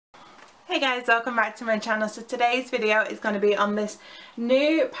Hey guys, welcome back to my channel. So today's video is going to be on this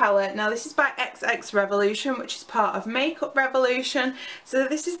new palette. Now this is by XX Revolution, which is part of Makeup Revolution. So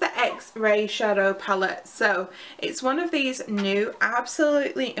this is the X-Ray Shadow palette. So it's one of these new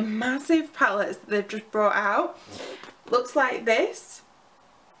absolutely massive palettes that they've just brought out. Looks like this,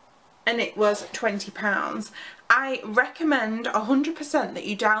 and it was £20. I recommend 100% that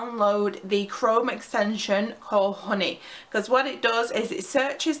you download the Chrome extension called Honey, because what it does is it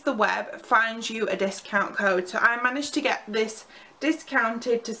searches the web, finds you a discount code. So I managed to get this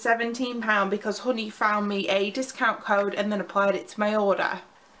discounted to £17 because Honey found me a discount code and then applied it to my order.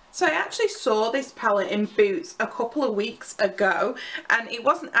 So I actually saw this palette in Boots a couple of weeks ago, and it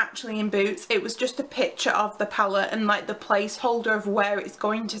wasn't actually in Boots, it was just a picture of the palette and like the placeholder of where it's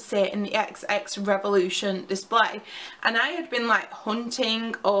going to sit in the XX Revolution display. And I had been like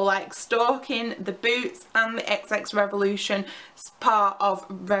hunting or like stalking the Boots and the XX Revolution part of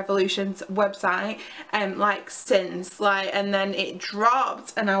Revolution's website like since and then it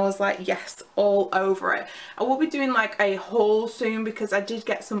dropped and I was like, yes, all over it. I will be doing like a haul soon because I did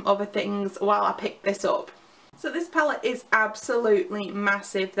get some other things while I picked this up. So this palette is absolutely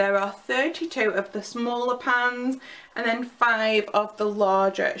massive. There are 32 of the smaller pans and then 5 of the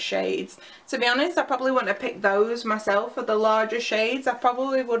larger shades. To be honest, I probably wouldn't have picked those myself for the larger shades. I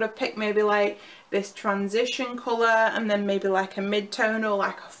probably would have picked maybe like this transition colour and then maybe like a mid-tone or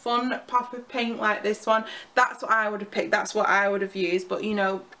like a fun pop of pink like this one. That's what I would have picked, that's what I would have used, but you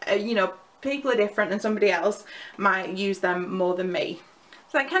know, people are different and somebody else might use them more than me.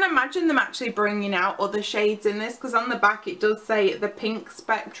 So I can imagine them actually bringing out other shades in this, because on the back it does say the pink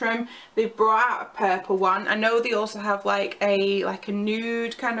spectrum. They've brought out a purple one. I know they also have like a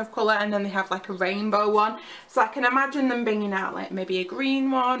nude kind of colour, and then they have like a rainbow one. So I can imagine them bringing out like maybe a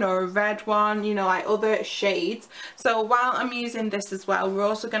green one or a red one, you know, like other shades. So while I'm using this as well, we're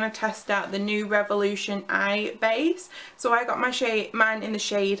also going to test out the new Revolution Eye Base. So I got mine in the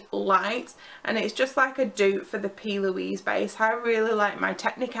shade Light, and it's just like a dupe for the P. Louise base. I really like my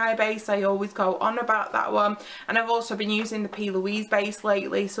Technic Eye base. I always go on about that one, and I've also been using the P. Louise base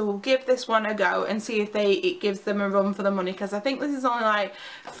lately, so we'll give this one a go and see if it gives them a run for the money, because I think this is only like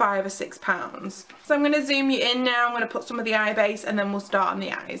 £5 or £6. So I'm going to zoom you in now. I'm going to put some of the eye base and then we'll start on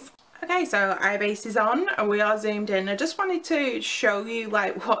the eyes. Okay, so eye base is on and we are zoomed in. I just wanted to show you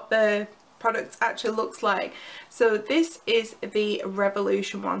like what the product actually looks like. So this is the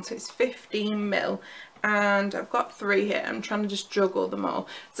Revolution one, so it's 15mm. And I've got 3 here. I'm trying to just juggle them all.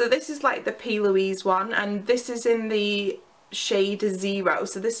 So this is like the P. Louise one, and this is in the shade 0.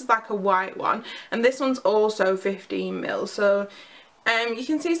 So this is like a white one, and this one's also 15mm. So you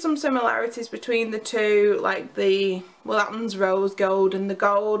can see some similarities between the two, like well, that one's rose gold and the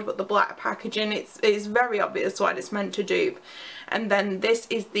gold, but the black packaging, it's very obvious what it's meant to dupe. And then this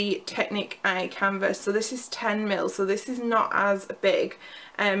is the Technic Eye Canvas, so this is 10mm, so this is not as big,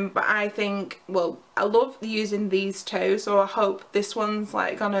 but I think, well, I love using these two, so I hope this one's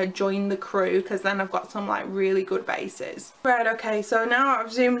like gonna join the crew, because then I've got some like really good bases. Right, okay, so now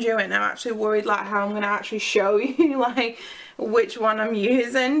I've zoomed you in, I'm actually worried like how I'm gonna actually show you like which one I'm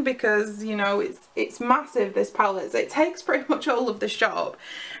using, because you know it's massive, this palette. It takes pretty much all of the shop.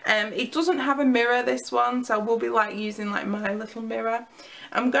 It doesn't have a mirror, this one, so I will be like using like my little mirror.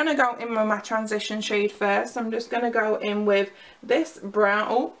 I'm gonna go in with my transition shade first. I'm just gonna go in with this brown.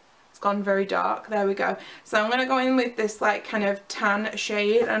 Oh, it's gone very dark, there we go. So I'm gonna go in with this like kind of tan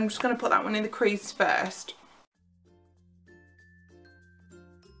shade. I'm just gonna put that one in the crease first.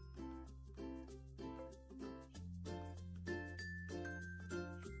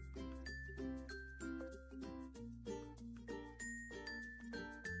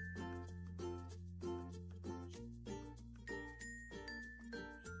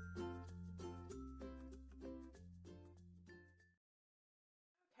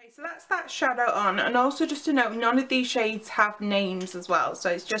 So that's that shadow on, and also just to note, none of these shades have names as well, so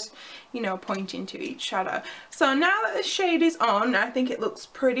it's just, you know, pointing to each shadow. So now that the shade is on, I think it looks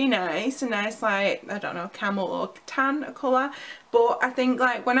pretty nice, a nice like, I don't know, camel or tan colour. But I think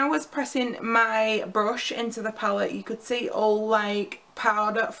like when I was pressing my brush into the palette, you could see all like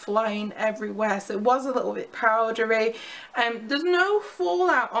powder flying everywhere, so it was a little bit powdery. There's no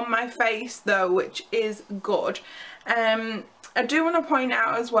fallout on my face though, which is good. I do want to point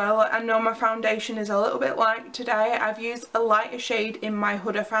out as well, I know my foundation is a little bit light today. I've used a lighter shade in my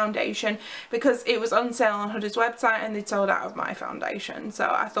Huda foundation because it was on sale on Huda's website and they sold out of my foundation. So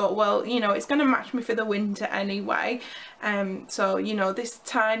I thought, well, you know, it's going to match me for the winter anyway. So, you know, this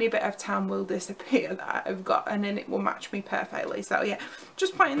tiny bit of tan will disappear that I've got, and then it will match me perfectly. So yeah,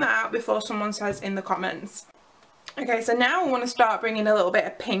 just pointing that out before someone says in the comments. Okay, so now I want to start bringing a little bit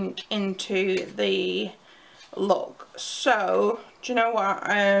of pink into the look. So do you know what,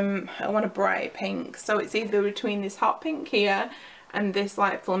 I want a bright pink, so it's either between this hot pink here and this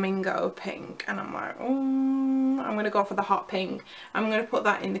like flamingo pink, and I'm like, I'm gonna go for the hot pink. I'm gonna put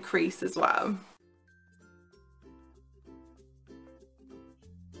that in the crease as well.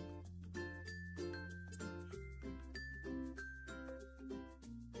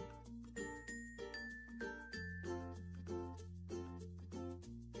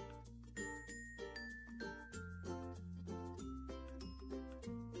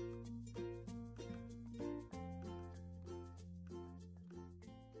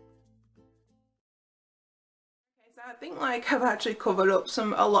 So I think like I've actually covered up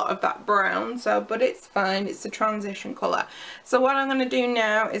a lot of that brown, so but it's fine, it's a transition colour. So what I'm going to do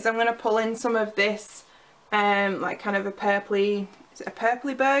now is I'm going to pull in some of this like kind of a purpley, is it a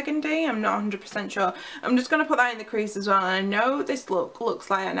purpley burgundy? I'm not 100% sure. I'm just going to put that in the crease as well. And I know this look looks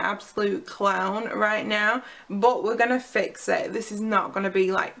like an absolute clown right now, but we're going to fix it. This is not going to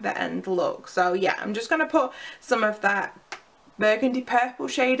be like the end look. So yeah, I'm just going to put some of that burgundy purple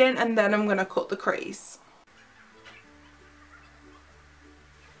shade in, and then I'm going to cut the crease.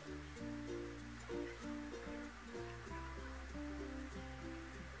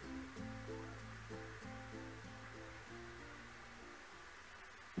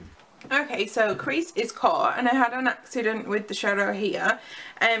 Okay, so crease is cut, and I had an accident with the shadow here.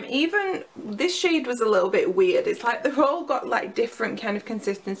 Even this shade was a little bit weird. It's like they've all got like different kind of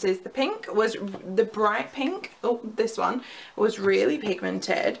consistencies. The pink was, the bright pink, oh this one, was really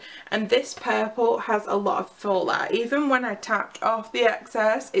pigmented, and this purple has a lot of fallout. Even when I tapped off the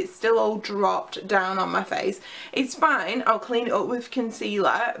excess, it still all dropped down on my face. It's fine, I'll clean it up with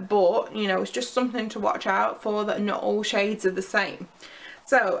concealer, but you know, it's just something to watch out for, that not all shades are the same.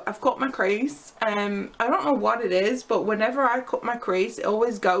 So I've cut my crease. I don't know what it is, but whenever I cut my crease, it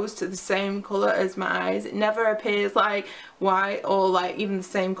always goes to the same colour as my eyes. It never appears like white or like even the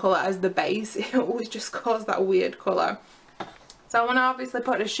same colour as the base. It always just goes that weird colour. So I want to obviously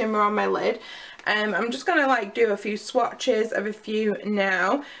put a shimmer on my lid. I'm just going to like do a few swatches of a few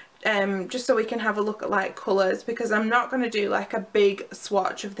now. Just so we can have a look at like colours, because I'm not going to do like a big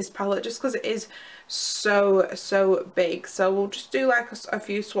swatch of this palette just because it is so big. So we'll just do like a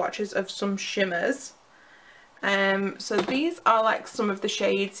few swatches of some shimmers. So these are like some of the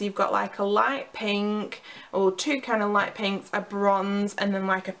shades. You've got like a light pink, or two kind of light pinks, a bronze, and then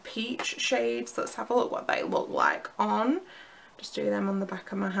like a peach shade. So let's have a look what they look like on. Just do them on the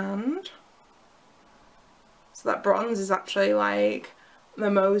back of my hand. So that bronze is actually like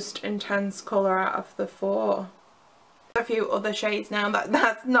the most intense colour out of the four. A few other shades now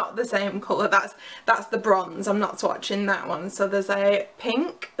that's not the same colour, that's the bronze. I'm not swatching that one. So there's a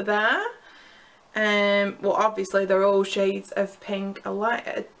pink there. Well obviously they're all shades of pink,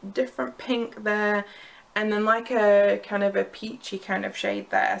 a different pink there, and then like a kind of a peachy kind of shade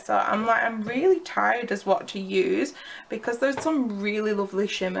there. So I'm really tired as what to use, because there's some really lovely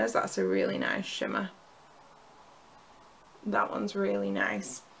shimmers. That's a really nice shimmer. That one's really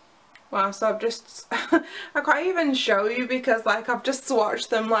nice. Wow, so I've just I can't even show you because like I've just swatched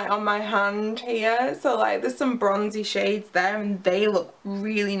them like on my hand here. So like there's some bronzy shades there, and they look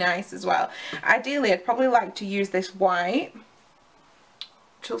really nice as well. Ideally I'd probably like to use this white,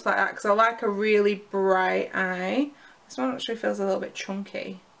 just like that, because I like a really bright eye. This one actually feels a little bit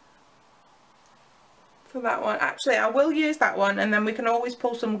chunky. For that one, actually I will use that one, and then we can always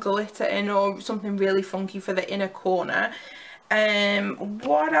pull some glitter in or something really funky for the inner corner.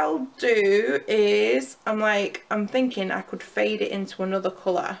 What I'll do is I'm thinking I could fade it into another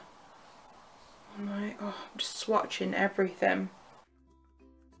colour. I'm like, oh, I'm just swatching everything.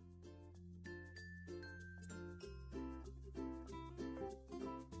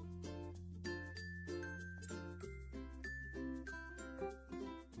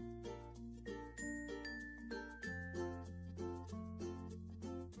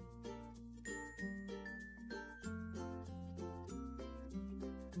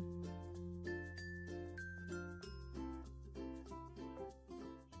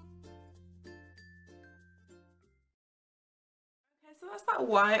 So that's that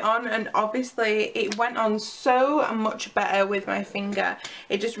white on, and obviously it went on so much better with my finger.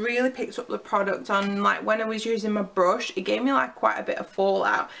 It just really picked up the product on, like when I was using my brush, it gave me like quite a bit of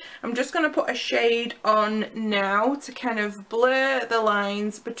fallout. I'm just going to put a shade on now to kind of blur the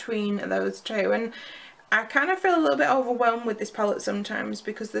lines between those two, and I kind of feel a little bit overwhelmed with this palette sometimes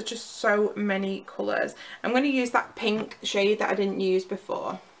because there's just so many colours. I'm going to use that pink shade that I didn't use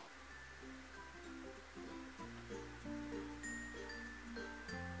before.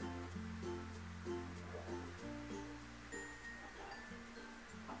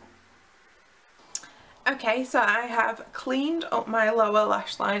 Okay, so I have cleaned up my lower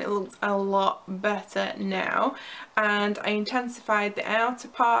lash line. It looks a lot better now, and I intensified the outer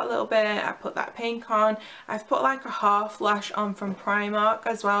part a little bit. I put that pink on. I've put like a half lash on from Primark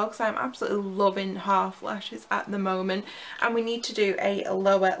as well, because I'm absolutely loving half lashes at the moment, and we need to do a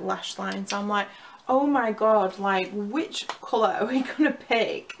lower lash line. So I'm like, oh my god, like which colour are we gonna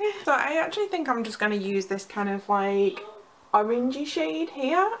pick? So I actually think I'm just gonna use this kind of like orangey shade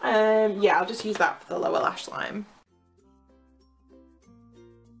here. Yeah, I'll just use that for the lower lash line.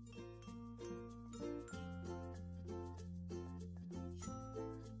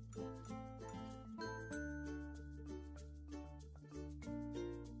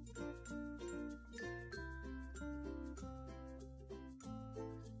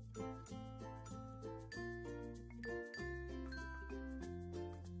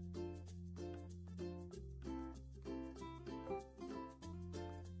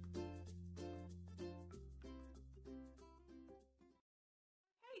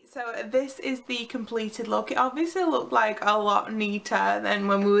 So this is the completed look. It obviously looked like a lot neater than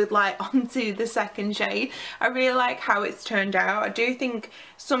when we would like onto the second shade. I really like how it's turned out. I do think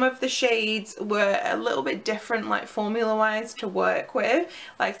some of the shades were a little bit different, like formula wise, to work with.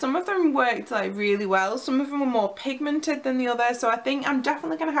 Like some of them worked like really well, some of them were more pigmented than the others, so I think I'm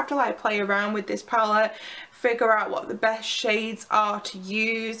definitely gonna have to like play around with this palette, figure out what the best shades are to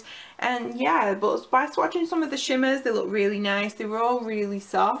use. And yeah, but by swatching some of the shimmers, they look really nice. They were all really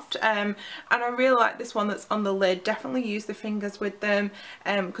soft, and I really like this one that's on the lid. Definitely use the fingers with them,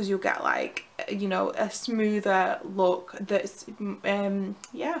 because you'll get like, you know, a smoother look that's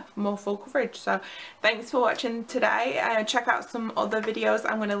yeah, more full coverage. So thanks for watching today. Check out some other videos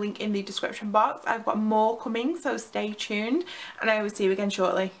I'm going to link in the description box. I've got more coming, so stay tuned, and I will see you again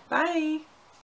shortly. Bye.